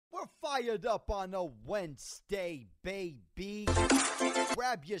We're fired up on a Wednesday, baby.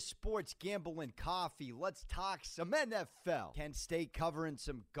 Grab your sports gambling coffee. Let's talk some NFL. Kent State covering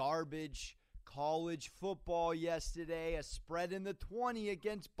some garbage. College football yesterday. A spread in the 20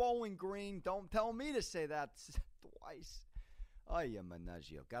 against Bowling Green. Don't tell me to say that twice. Oh, yeah,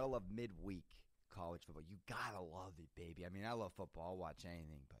 Menaggio. Gotta love midweek college football. You gotta love it, baby. I mean, I love football. I'll watch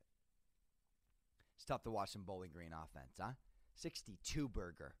anything, but it's tough to watch some Bowling Green offense, huh? 62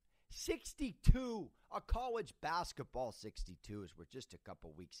 burger. 62. A college basketball 62 as we're just a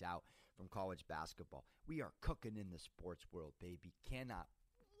couple weeks out from college basketball. We are cooking in the sports world, baby. Cannot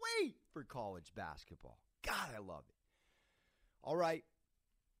wait for college basketball. God, I love it. All right.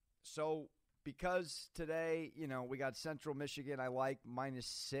 So because today, we got Central Michigan, I like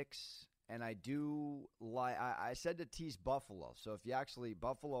 -6. And I do like, I said to tease Buffalo. So if you actually,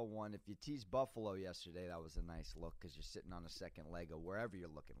 Buffalo won. If you tease Buffalo yesterday, that was a nice look because you're sitting on a second leg of wherever you're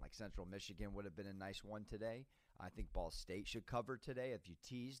looking. Like Central Michigan would have been a nice one today. I think Ball State should cover today. If you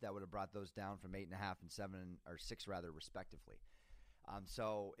teased, that would have brought those down from 8.5 and 7 or 6 rather, respectively.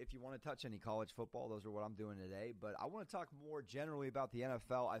 So if you want to touch any college football, those are what I'm doing today. But I want to talk more generally about the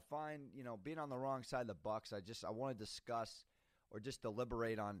NFL. I find, being on the wrong side of the Bucs, I want to discuss or just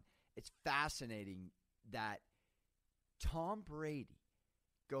deliberate on. It's fascinating that Tom Brady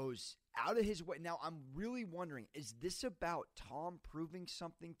goes out of his way. Now, I'm really wondering, is this about Tom proving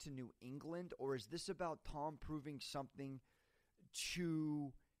something to New England, or is this about Tom proving something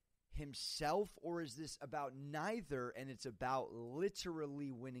to himself, or is this about neither, and it's about literally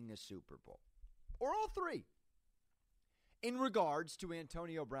winning a Super Bowl? Or all three, in regards to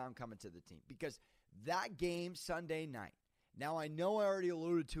Antonio Brown coming to the team. Because that game Sunday night, now, I know I already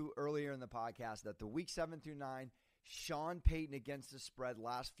alluded to earlier in the podcast that the week 7 through 9, Sean Payton against the spread,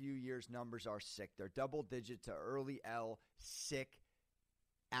 last few years' numbers are sick. They're double-digit to early L, sick,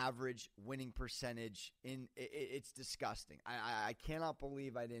 average winning percentage. It's disgusting. I cannot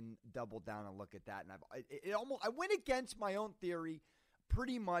believe I didn't double down and look at that. And I went against my own theory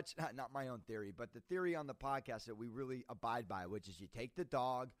pretty much, not my own theory, but the theory on the podcast that we really abide by, which is you take the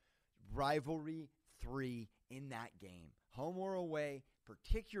dog, rivalry 3 in that game. Home or away,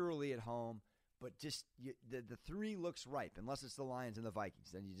 particularly at home, but just the 3 looks ripe, unless it's the Lions and the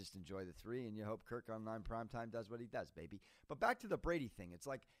Vikings. Then you just enjoy the 3, and you hope Kirk on 9 primetime does what he does, baby. But back to the Brady thing. It's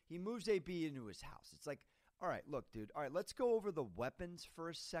like he moves AB into his house. It's like, all right, look, dude, all right, let's go over the weapons for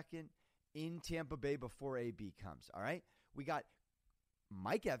a second in Tampa Bay before AB comes, all right? We got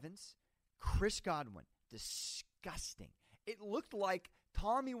Mike Evans, Chris Godwin. Disgusting. It looked like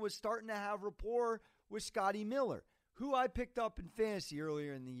Tommy was starting to have rapport with Scotty Miller, who I picked up in fantasy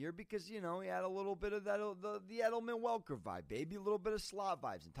earlier in the year because, he had a little bit of that the Edelman Welker vibe, baby, a little bit of slot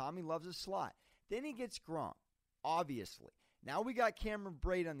vibes, and Tommy loves a slot. Then he gets Gronk, obviously. Now we got Cameron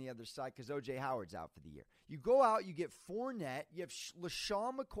Braid on the other side because O.J. Howard's out for the year. You go out, you get Fournette, you have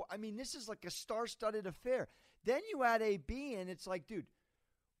LaShawn McCoy. I mean, this is like a star-studded affair. Then you add AB, and it's like, dude,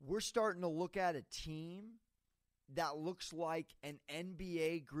 we're starting to look at a team that looks like an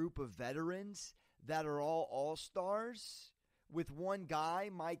NBA group of veterans that are all-stars with one guy,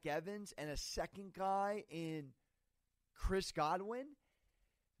 Mike Evans, and a second guy in Chris Godwin,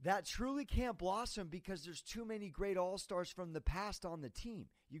 that truly can't blossom because there's too many great all-stars from the past on the team.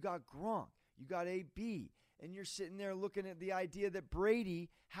 You got Gronk, you got AB, and you're sitting there looking at the idea that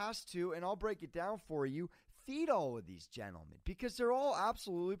Brady has to, and I'll break it down for you, feed all of these gentlemen because they're all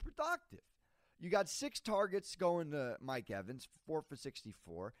absolutely productive. You got 6 targets going to Mike Evans, 4 for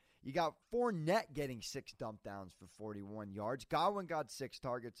 64. You got Fournette getting 6 dump downs for 41 yards. Godwin got 6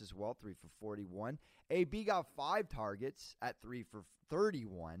 targets as well, 3 for 41. AB got 5 targets at 3 for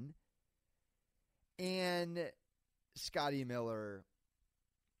 31. And Scotty Miller,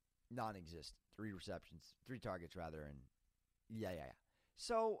 non-existent. 3 receptions, 3 targets rather. And yeah.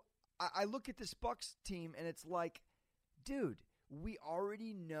 So I look at this Bucs team and it's like, dude, we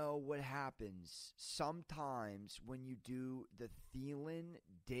already know what happens sometimes when you do the Thielen,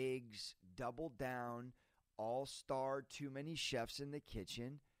 Diggs, double down, all-star, too many chefs in the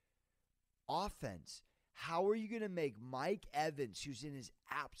kitchen offense. How are you going to make Mike Evans, who's in his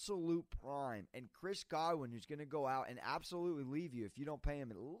absolute prime, and Chris Godwin, who's going to go out and absolutely leave you if you don't pay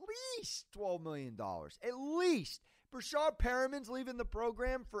him at least $12 million? At least. Brashard Perriman's leaving the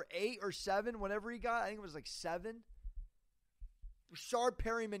program for 8 or 7, whatever he got. I think it was like 7. Brashard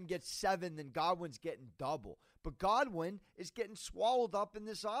Perriman gets 7, then Godwin's getting double. But Godwin is getting swallowed up in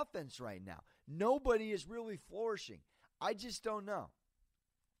this offense right now. Nobody is really flourishing. I just don't know.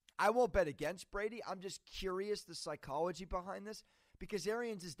 I won't bet against Brady. I'm just curious the psychology behind this because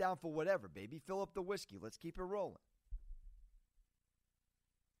Arians is down for whatever, baby. Fill up the whiskey. Let's keep it rolling.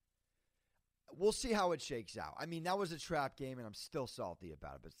 we'll see how it shakes out. I mean, that was a trap game, and I'm still salty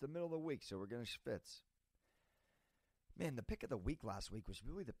about it. But it's the middle of the week, so we're going to schwitz. Man, the pick of the week last week was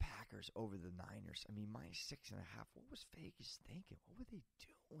really the Packers over the Niners. I mean, -6.5. What was Vegas thinking? What were they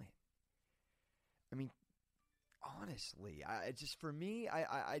doing? I mean, honestly, I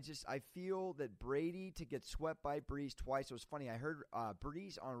feel that Brady to get swept by Breeze twice. It was funny. I heard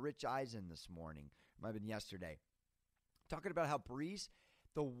Breeze on Rich Eisen this morning. It might have been yesterday. Talking about how Breeze,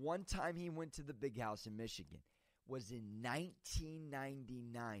 the one time he went to the Big House in Michigan, was in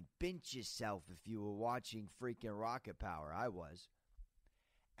 1999. Bench yourself if you were watching freaking Rocket Power. I was.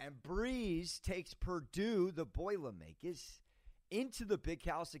 And Breeze takes Purdue, the Boilermakers, into the Big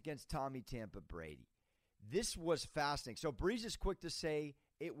House against Tommy Tampa Brady. This was fascinating. So Breeze is quick to say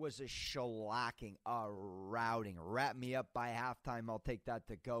it was a shellacking, a routing. Wrap me up by halftime. I'll take that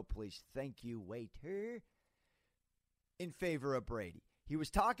to go, please. Thank you, waiter. In favor of Brady. He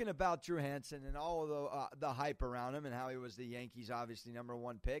was talking about Drew Hansen and all of the hype around him and how he was the Yankees' obviously number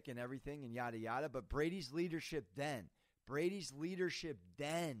one pick and everything and yada, yada. But Brady's leadership then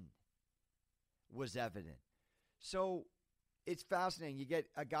was evident. So it's fascinating. You get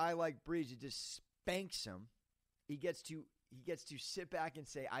a guy like Breeze who just spanks him. He gets to sit back and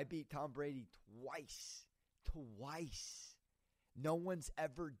say, I beat Tom Brady twice. No one's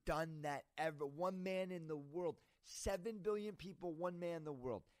ever done that ever. One man in the world. 7 billion people, one man in the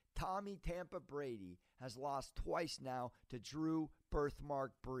world. Tommy Tampa Brady has lost twice now to Drew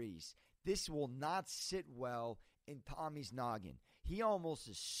Birthmark Breeze. This will not sit well in Tommy's noggin. He almost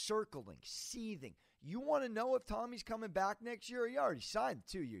is circling, seething. You want to know if Tommy's coming back next year? He already signed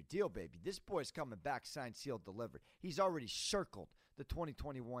a 2-year deal, baby. This boy's coming back, signed, sealed, delivered. He's already circled the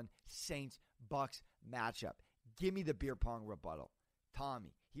 2021 Saints-Bucks matchup. Give me the beer pong rebuttal.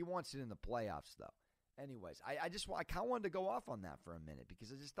 Tommy, he wants it in the playoffs, though. Anyways, I kind of wanted to go off on that for a minute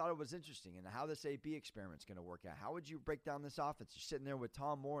because I just thought it was interesting and how this AB experiment's going to work out. How would you break down this offense? You're sitting there with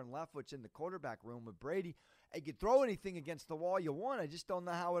Tom Moore and Leftwich in the quarterback room with Brady. You could throw anything against the wall you want. I just don't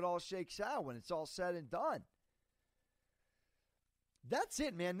know how it all shakes out when it's all said and done. That's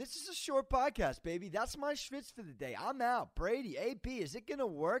it, man. This is a short podcast, baby. That's my schwitz for the day. I'm out. Brady, AB, is it going to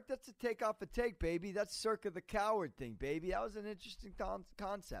work? That's a take off a take, baby. That's circa the coward thing, baby. That was an interesting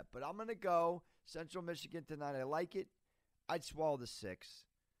concept. But I'm going to go Central Michigan tonight. I like it. I'd swallow the 6.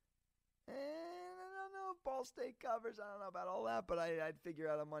 And I don't know if Ball State covers. I don't know about all that. But I'd figure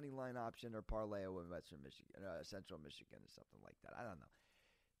out a money line option or parlay with Western Michigan, Central Michigan or something like that. I don't know.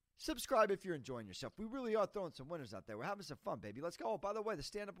 Subscribe if you're enjoying yourself. We really are throwing some winners out there. We're having some fun, baby. Let's go. Oh, by the way, the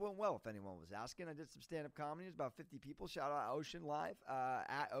stand-up went well, if anyone was asking. I did some stand-up comedy. There's about 50 people. Shout out Ocean Live,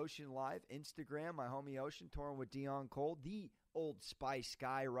 at Ocean Live. Instagram, my homie Ocean, touring with Dion Cole, the Old Spice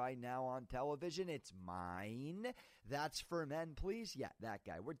guy right now on television. It's mine. That's for men, please. Yeah, that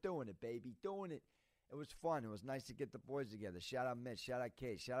guy. We're doing it, baby. Doing it. It was fun. It was nice to get the boys together. Shout out Mitch. Shout out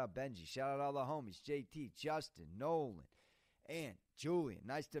Kate. Shout out Benji. Shout out all the homies. JT, Justin, Nolan. And Julian,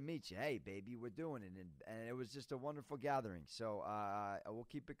 nice to meet you. Hey, baby, we're doing it. And it was just a wonderful gathering. So we'll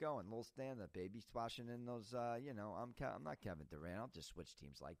keep it going. Little stand-up, baby. Splashing in those, I'm not Kevin Durant. I'll just switch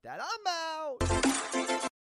teams like that. I'm out.